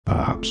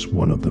Perhaps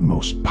one of the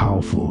most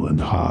powerful and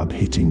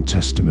hard-hitting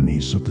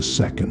testimonies of the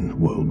Second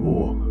World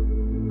War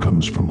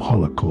comes from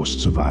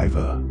Holocaust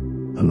survivor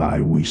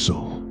Elie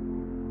Weiesel.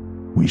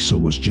 Weiesel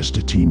was just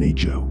a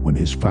teenager when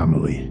his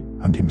family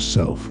and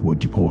himself were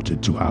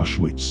deported to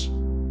Auschwitz,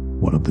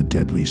 one of the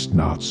deadliest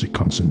Nazi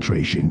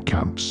concentration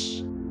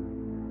camps.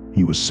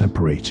 He was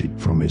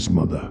separated from his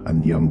mother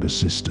and younger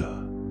sister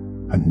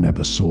and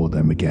never saw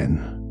them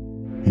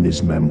again. In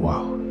his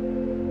memoir,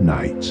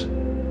 Night,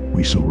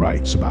 Weiesel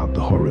writes about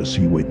the horrors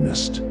he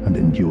witnessed and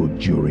endured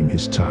during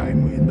his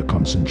time in the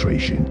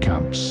concentration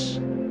camps.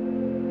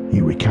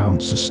 He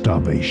recounts the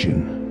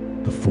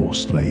starvation, the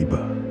forced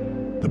labor,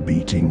 the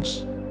beatings,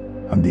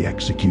 and the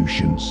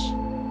executions.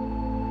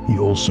 He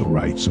also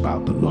writes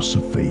about the loss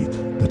of faith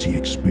that he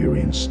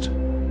experienced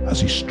as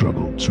he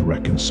struggled to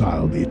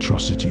reconcile the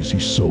atrocities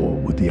he saw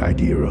with the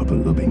idea of a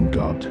loving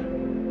God.